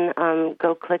 they can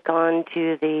go click on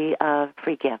to the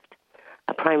free gift,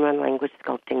 A Primer on Language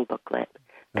Sculpting booklet,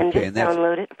 and just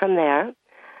download it from there.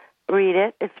 Read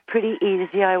it. It's pretty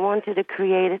easy. I wanted to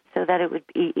create it so that it would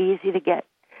be easy to get,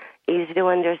 easy to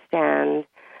understand,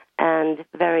 and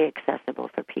very accessible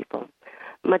for people,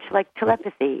 much like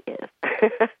telepathy is.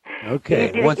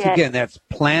 Okay. Once again, that's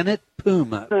Planet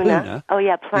Puna. Puna. Oh,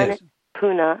 yeah, Planet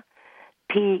Puna,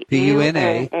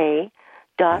 PUNA.com.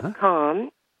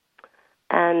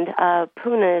 And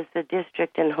Puna is the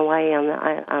district in Hawaii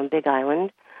on Big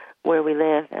Island where we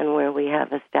live and where we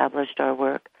have established our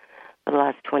work for the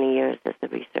last 20 years as the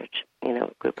research,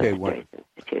 group of the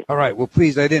Institute. All right. Well,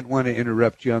 please, I didn't want to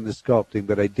interrupt you on the sculpting,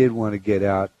 but I did want to get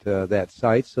out that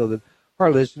site so that our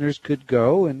listeners could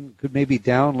go and could maybe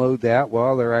download that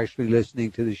while they're actually listening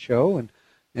to the show and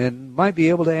and might be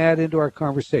able to add into our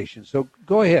conversation. So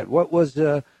go ahead. What was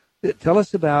tell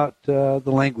us about the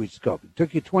language sculpting. It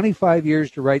took you 25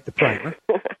 years to write the primer.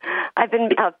 I've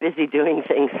been out busy doing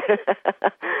things.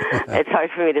 It's hard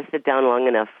for me to sit down long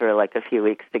enough for like a few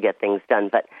weeks to get things done.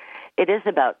 But it is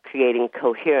about creating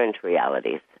coherent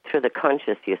realities through the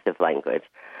conscious use of language.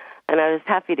 And I was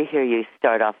happy to hear you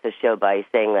start off the show by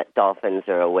saying that dolphins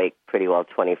are awake pretty well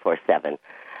 24/7,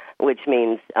 which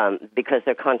means because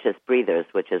they're conscious breathers,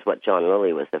 which is what John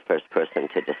Lilly was the first person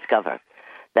to discover.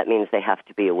 That means they have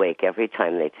to be awake every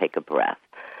time they take a breath.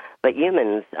 But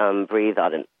humans breathe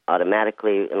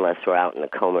automatically unless we're out in a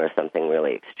coma or something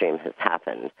really extreme has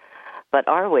happened. But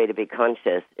our way to be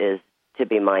conscious is to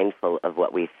be mindful of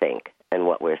what we think and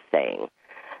what we're saying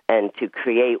and to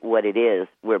create what it is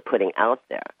we're putting out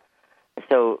there.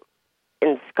 So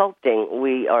in sculpting,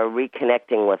 we are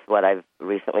reconnecting with what I've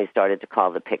recently started to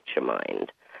call the picture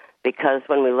mind. Because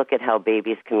when we look at how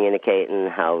babies communicate and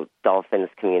how dolphins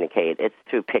communicate, it's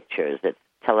through pictures. It's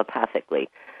telepathically.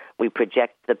 We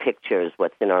project the pictures,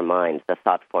 what's in our minds, the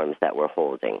thought forms that we're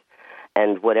holding.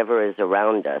 And whatever is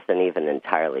around us, and even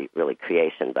entirely really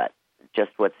creation, but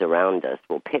just what's around us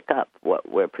will pick up what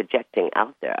we're projecting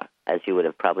out there, as you would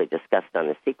have probably discussed on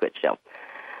The Secret Show.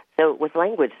 So with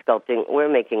language sculpting, we're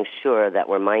making sure that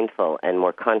we're mindful and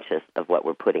more conscious of what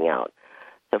we're putting out.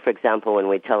 So, for example, when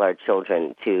we tell our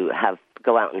children to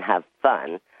go out and have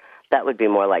fun, that would be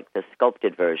more like the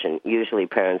sculpted version. Usually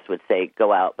parents would say,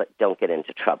 go out, but don't get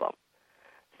into trouble.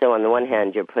 So on the one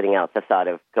hand, you're putting out the thought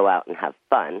of go out and have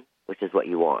fun, which is what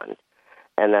you want.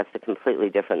 And that's a completely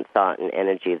different thought and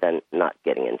energy than not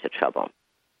getting into trouble.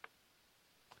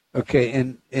 Okay,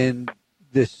 and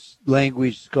this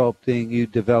language sculpting you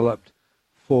developed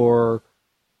for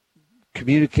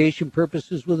communication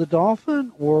purposes with a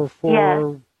dolphin or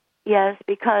for... Yes,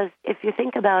 because if you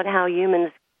think about how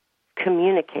humans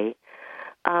communicate,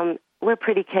 we're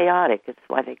pretty chaotic. It's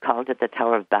why they called it the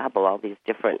Tower of Babel, all these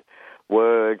different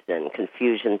words and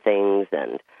confusion things,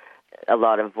 and a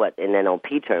lot of what in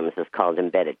NLP terms is called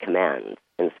embedded commands.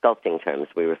 In sculpting terms,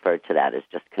 we refer to that as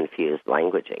just confused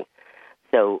languaging.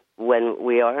 So when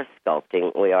we are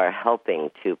sculpting, we are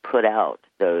helping to put out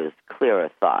those clearer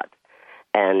thoughts.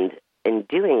 And in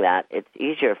doing that, it's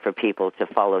easier for people to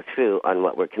follow through on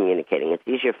what we're communicating. It's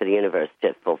easier for the universe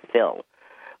to fulfill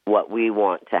what we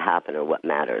want to happen or what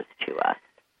matters to us.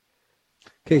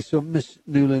 Okay, so Ms.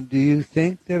 Newland, do you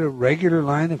think that a regular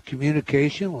line of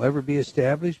communication will ever be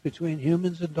established between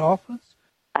humans and dolphins?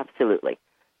 Absolutely.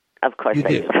 Of course I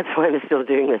do. That's why I'm still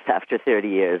doing this after 30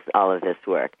 years, all of this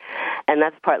work. And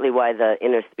that's partly why the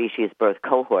interspecies birth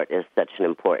cohort is such an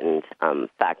important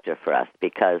factor for us,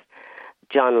 because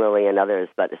John Lilly and others,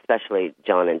 but especially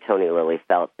John and Tony Lilly,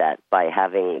 felt that by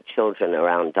having children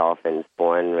around dolphins,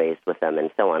 born, raised with them,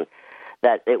 and so on,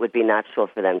 that it would be natural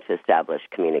for them to establish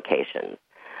communications.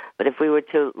 But if we were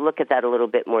to look at that a little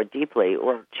bit more deeply,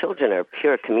 well, children are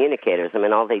pure communicators. I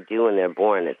mean, all they do when they're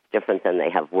born, it's different than they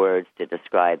have words to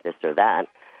describe this or that.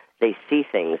 They see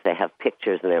things. They have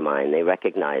pictures in their mind. They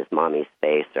recognize mommy's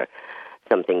face or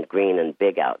something green and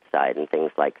big outside and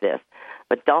things like this.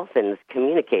 But dolphins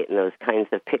communicate in those kinds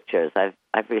of pictures.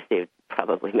 I've received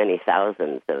probably many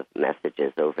thousands of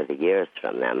messages over the years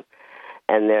from them.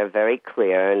 And they're very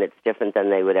clear, and it's different than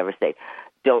they would ever say,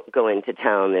 don't go into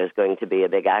town, there's going to be a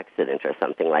big accident or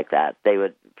something like that. They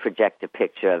would project a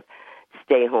picture of,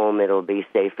 stay home, it'll be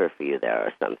safer for you there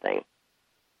or something.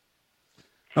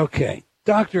 Okay.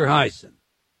 Dr. Hyson.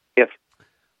 Yes.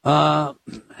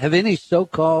 Have any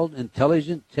so-called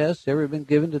intelligent tests ever been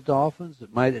given to dolphins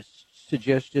that might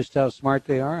suggest just how smart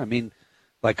they are? I mean,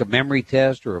 like a memory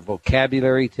test or a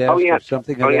vocabulary test or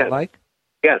something of that like?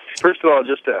 Yes. First of all,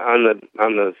 just on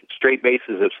the straight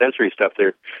basis of sensory stuff,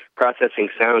 they're processing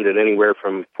sound at anywhere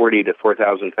from 40 to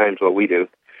 4,000 times what we do.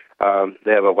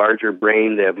 They have a larger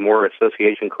brain. They have more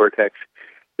association cortex.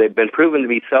 They've been proven to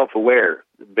be self-aware.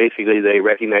 Basically, they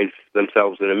recognize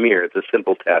themselves in a mirror. It's a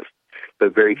simple test,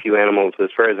 but very few animals, as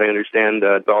far as I understand,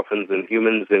 dolphins and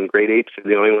humans and great apes are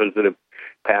the only ones that have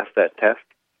passed that test.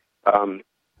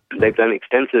 They've done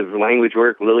extensive language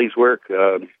work, Lilly's work,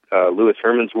 Louis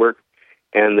Herman's work,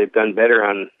 and they've done better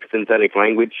on synthetic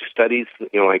language studies,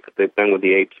 like they've done with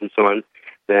the apes and so on,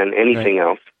 than anything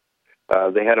else.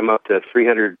 They had them up to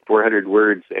 300, 400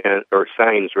 words, or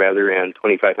signs, rather, and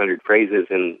 2,500 phrases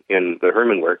in the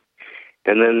Herman work.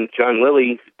 And then John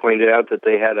Lilly pointed out that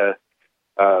they had a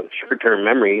short-term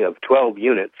memory of 12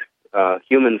 units.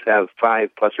 Humans have 5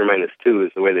 plus or minus 2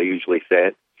 is the way they usually say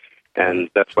it, and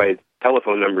that's why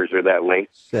telephone numbers are that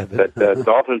linked. 7. But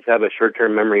dolphins have a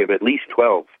short-term memory of at least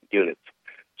 12 units.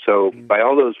 So by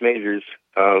all those measures,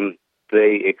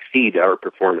 they exceed our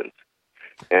performance.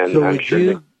 And so I'm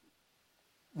sure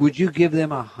would you give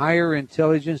them a higher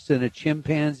intelligence than a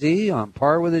chimpanzee, on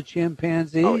par with a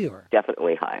chimpanzee? Or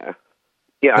definitely higher.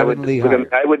 Yeah, I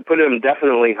would put them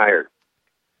definitely higher.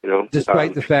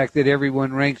 Despite the fact that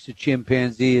everyone ranks a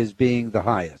chimpanzee as being the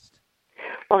highest.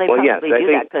 Well, they probably do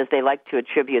that because they like to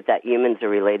attribute that humans are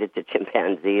related to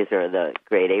chimpanzees or the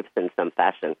great apes in some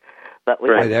fashion. But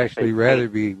I'd actually rather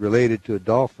be related to a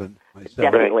dolphin myself.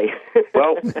 Definitely.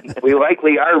 Well, we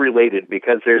likely are related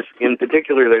because there's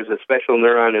a special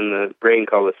neuron in the brain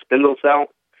called a spindle cell.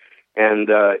 And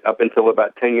up until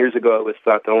about 10 years ago, it was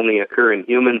thought to only occur in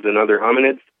humans and other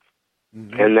hominids.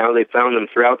 Mm-hmm. And now they found them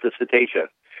throughout the cetacea.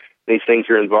 These things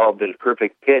are involved in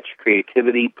perfect pitch,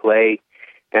 creativity, play,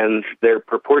 and their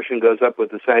proportion goes up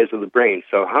with the size of the brain.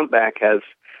 So humpback has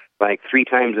like 3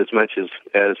 times as much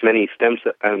as many spindle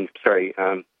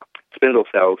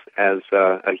cells as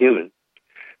a human.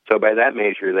 So by that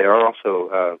measure, they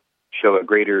also show a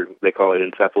greater, they call it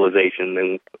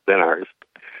encephalization than ours.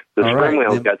 The sperm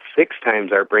whale's got 6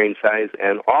 times our brain size,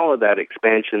 and all of that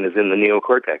expansion is in the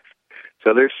neocortex.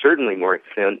 So they're certainly more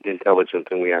intelligent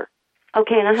than we are.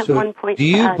 Okay, and I have one point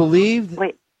to add.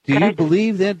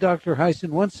 Believe then, Dr.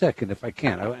 Hyson, one second, if I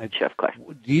can. Sure, of course.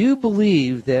 Do you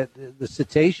believe that the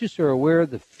cetaceans are aware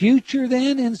of the future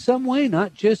then in some way,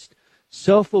 not just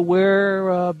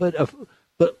self-aware, but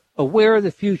aware of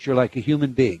the future like a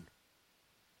human being?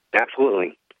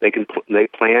 Absolutely. They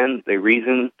plan, they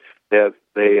reason, they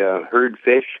herd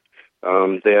fish.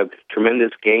 They have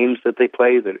tremendous games that they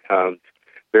play, that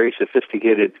very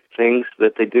sophisticated things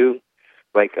that they do,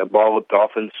 like a ball of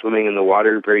dolphins swimming in the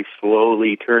water, very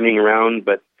slowly turning around,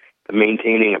 but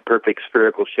maintaining a perfect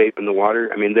spherical shape in the water.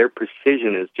 I mean, their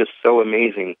precision is just so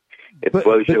amazing. It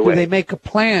blows you away. Do they make a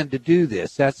plan to do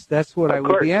this? That's what I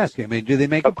would be asking. I mean, do they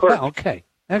make a plan? Okay,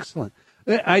 excellent.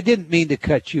 I didn't mean to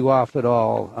cut you off at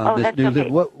all on this news. Okay.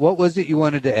 What was it you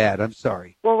wanted to add? I'm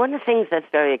sorry. Well, one of the things that's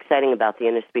very exciting about the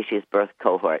interspecies birth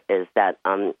cohort is that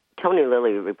Tony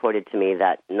Lilly reported to me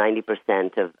that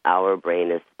 90% of our brain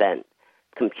is spent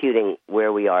computing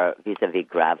where we are vis-a-vis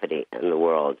gravity in the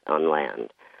world on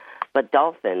land. But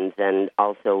dolphins and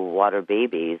also water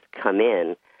babies come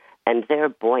in, and they're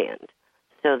buoyant.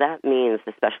 So that means,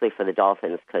 especially for the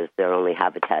dolphins, because their only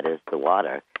habitat is the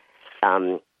water,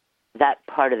 that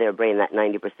part of their brain, that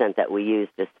 90% that we use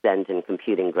to spend in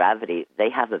computing gravity, they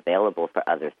have available for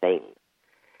other things.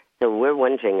 So we're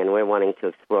wondering, and we're wanting to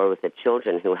explore with the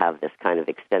children who have this kind of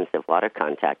extensive water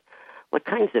contact, what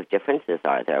kinds of differences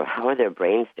are there? How are their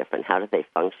brains different? How do they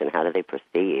function? How do they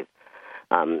perceive?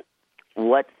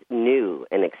 What's new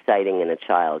and exciting in a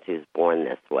child who's born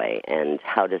this way, and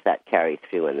how does that carry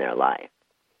through in their life?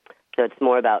 So it's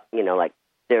more about, like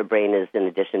their brain is, in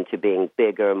addition to being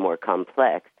bigger, more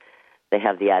complex, they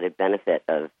have the added benefit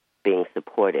of being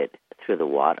supported through the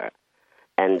water.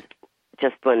 And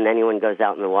just when anyone goes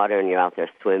out in the water and you're out there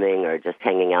swimming or just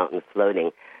hanging out and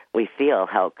floating, we feel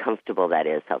how comfortable that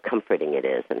is, how comforting it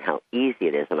is, and how easy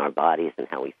it is in our bodies and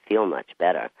how we feel much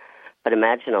better. But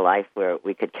imagine a life where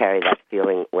we could carry that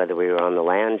feeling whether we were on the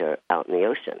land or out in the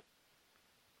ocean.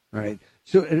 Right.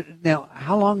 So now,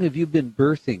 how long have you been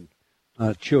birthing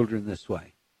children this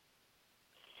way?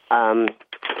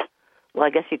 Well, I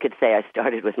guess you could say I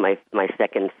started with my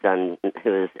second son,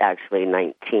 who is actually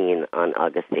 19, on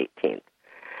August 18th.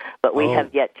 But we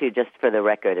have yet to, just for the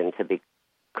record and to be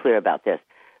clear about this,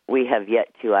 we have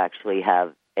yet to actually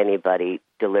have anybody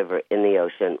deliver in the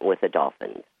ocean with the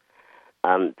dolphins.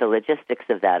 The logistics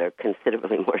of that are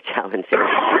considerably more challenging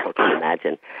than people can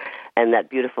imagine. And that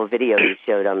beautiful video you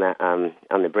showed on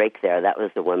the break there, that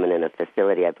was a woman in a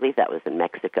facility. I believe that was in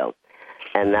Mexico.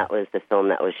 And that was the film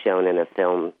that was shown in a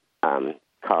film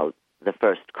called The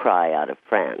First Cry out of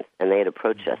France. And they had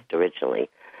approached us originally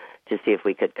to see if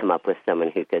we could come up with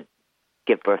someone who could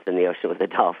give birth in the ocean with the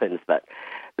dolphins. But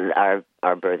our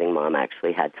birthing mom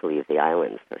actually had to leave the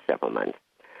islands for several months.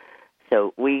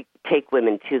 So we take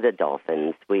women to the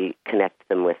dolphins. We connect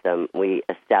them with them. We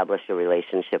establish a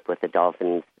relationship with the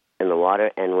dolphins in the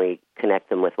water, and we connect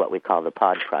them with what we call the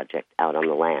pod project out on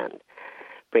the land,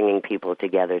 bringing people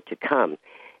together to come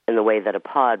in the way that a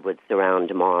pod would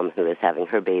surround a mom who is having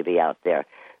her baby out there.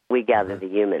 We gather the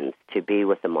humans to be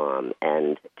with the mom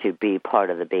and to be part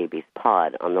of the baby's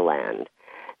pod on the land.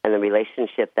 And the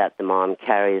relationship that the mom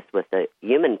carries with the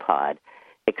human pod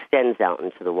extends out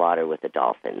into the water with the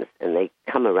dolphins. And they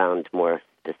come around more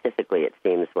specifically, it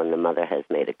seems, when the mother has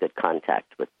made a good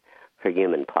contact with her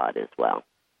human pod as well.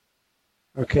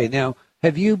 Okay, now,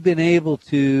 have you been able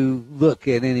to look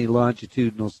at any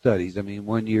longitudinal studies? I mean,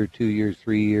 1 year, 2 years,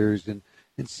 3 years, and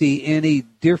and see any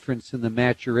difference in the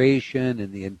maturation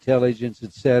and the intelligence,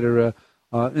 etc.,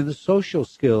 and the social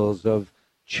skills of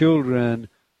children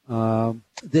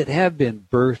that have been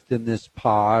birthed in this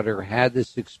pod or had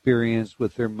this experience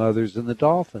with their mothers and the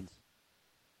dolphins?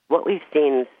 What we've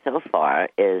seen so far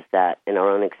is that, in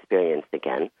our own experience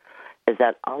again, is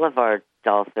that all of our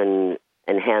dolphin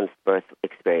enhanced birth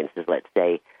experiences, let's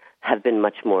say, have been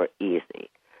much more easily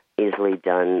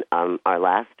done. Our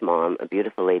last mom, a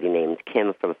beautiful lady named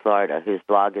Kim from Florida, whose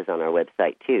blog is on our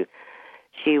website too,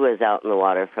 she was out in the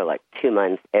water for like 2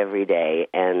 months every day,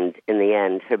 and in the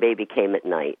end, her baby came at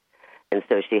night, and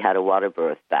so she had a water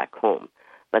birth back home.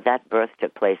 But that birth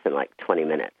took place in like 20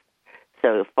 minutes.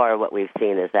 So far what we've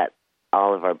seen is that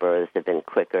all of our births have been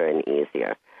quicker and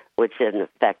easier, which in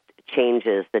effect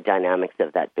changes the dynamics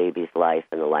of that baby's life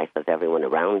and the life of everyone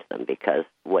around them, because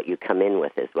what you come in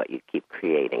with is what you keep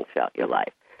creating throughout your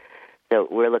life. So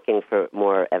we're looking for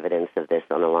more evidence of this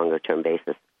on a longer-term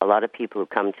basis. A lot of people who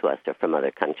come to us are from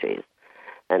other countries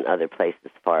and other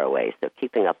places far away, so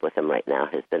keeping up with them right now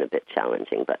has been a bit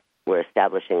challenging, but we're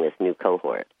establishing this new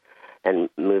cohort and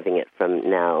moving it from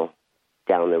now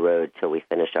down the road till we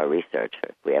finish our research,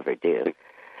 if we ever do.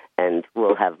 And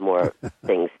we'll have more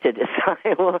things to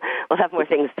decide. We'll have more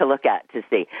things to look at to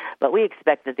see. But we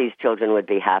expect that these children would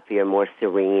be happier, more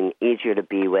serene, easier to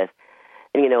be with.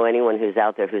 And, you know, anyone who's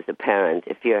out there who's a parent,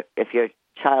 if your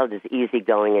child is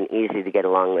easygoing and easy to get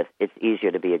along with, it's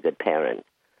easier to be a good parent.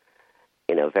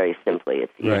 You know, very simply,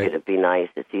 it's easier to be nice,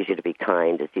 it's easier to be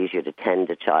kind, it's easier to tend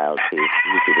a child who's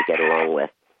easy to get along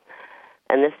with.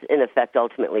 And this, in effect,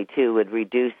 ultimately, too, would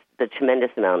reduce the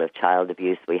tremendous amount of child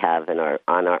abuse we have on our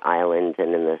island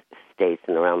and in the States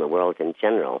and around the world in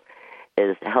general,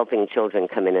 is helping children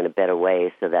come in a better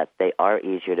way so that they are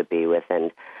easier to be with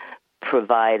and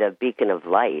provide a beacon of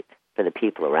light for the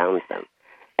people around them.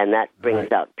 And that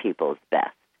brings out people's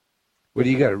best. What,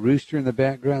 do you got a rooster in the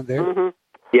background there? Mm-hmm.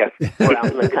 Yes. We're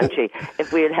out in the country.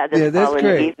 If we had this all in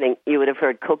the evening, you would have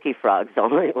heard coqui frogs all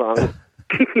night long.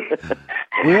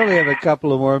 We only have a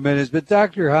couple of more minutes, but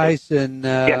Dr. Hyson,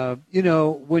 you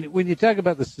know, when you talk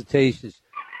about the cetaceans,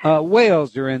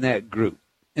 whales are in that group.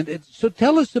 And so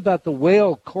tell us about the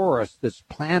whale chorus that's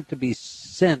planned to be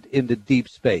sent into deep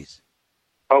space.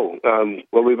 Oh,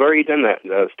 well, we've already done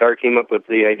that. STAR came up with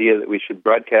the idea that we should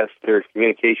broadcast their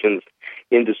communications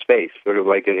into space, sort of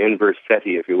like an inverse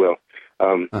SETI, if you will,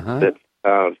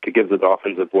 to give the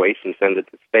dolphins a voice and send it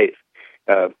to space.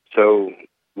 So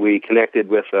we connected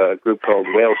with a group called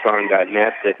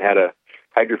whalesong.net that had a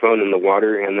hydrophone in the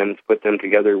water, and then put them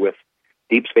together with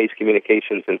deep space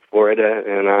communications in Florida.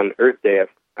 And on Earth Day,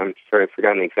 I'm sorry, I've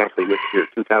forgotten exactly which year,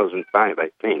 2005, I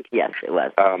think. Yes, it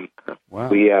was. Wow.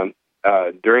 We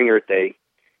during Earth Day,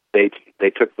 they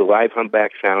took the live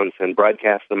humpback sounds and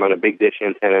broadcast them on a big dish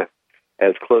antenna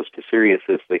as close to Sirius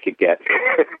as they could get.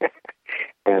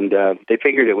 And they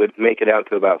figured it would make it out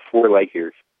to about 4 light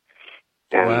years.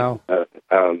 And, wow. So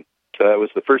that was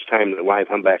the first time that live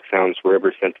humpback sounds were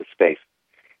ever sent to space.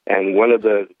 And one of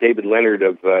David Leonard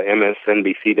of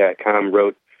MSNBC.com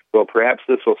wrote, well, perhaps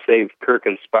this will save Kirk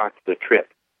and Spock the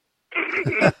trip.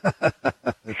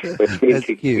 Which means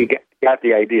he got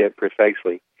the idea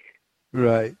precisely.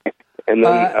 Right. And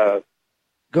then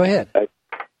go ahead.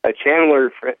 A channeler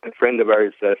friend of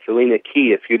ours, Selena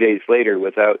Key, a few days later,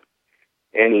 without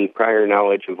any prior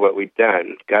knowledge of what we'd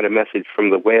done, got a message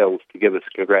from the whales to give us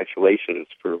congratulations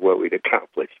for what we'd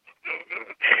accomplished.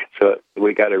 So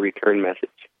we got a return message.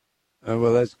 Oh,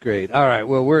 well, that's great. All right.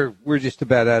 Well, we're just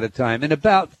about out of time. In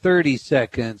about 30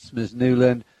 seconds, Ms.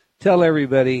 Newland, tell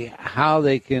everybody how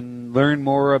they can learn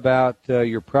more about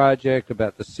your project,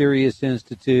 about the Sirius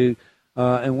Institute,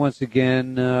 and once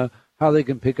again, how they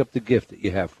can pick up the gift that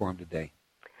you have for them today.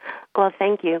 Well,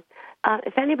 thank you.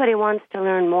 If anybody wants to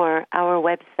learn more, our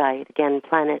website, again,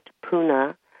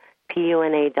 planetpuna,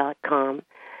 PUNA.com,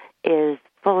 is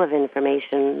full of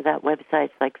information. That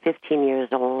website's like 15 years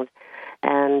old,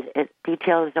 and it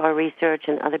details our research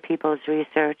and other people's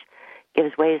research,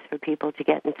 gives ways for people to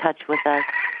get in touch with us.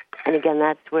 And again,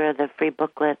 that's where the free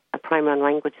booklet, A Primer on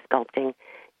Language Sculpting,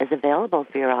 is available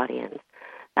for your audience.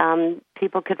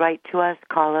 People could write to us,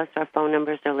 call us. Our phone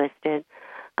numbers are listed.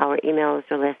 Our emails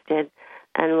are listed.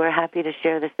 And we're happy to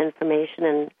share this information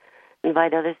and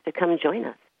invite others to come join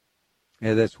us.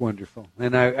 Yeah, that's wonderful.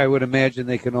 And I would imagine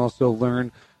they can also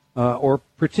learn or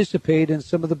participate in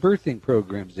some of the birthing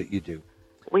programs that you do.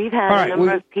 We've had a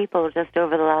number of people just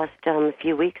over the last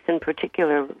few weeks in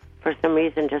particular, for some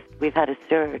reason, we've had a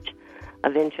surge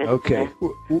of interest. Okay.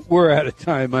 We're out of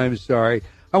time. I'm sorry.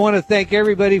 I want to thank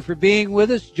everybody for being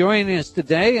with us, joining us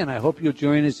today, and I hope you'll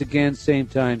join us again, same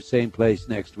time, same place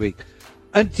next week.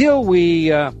 until we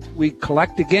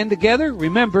collect again together,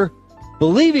 remember,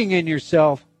 believing in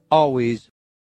yourself always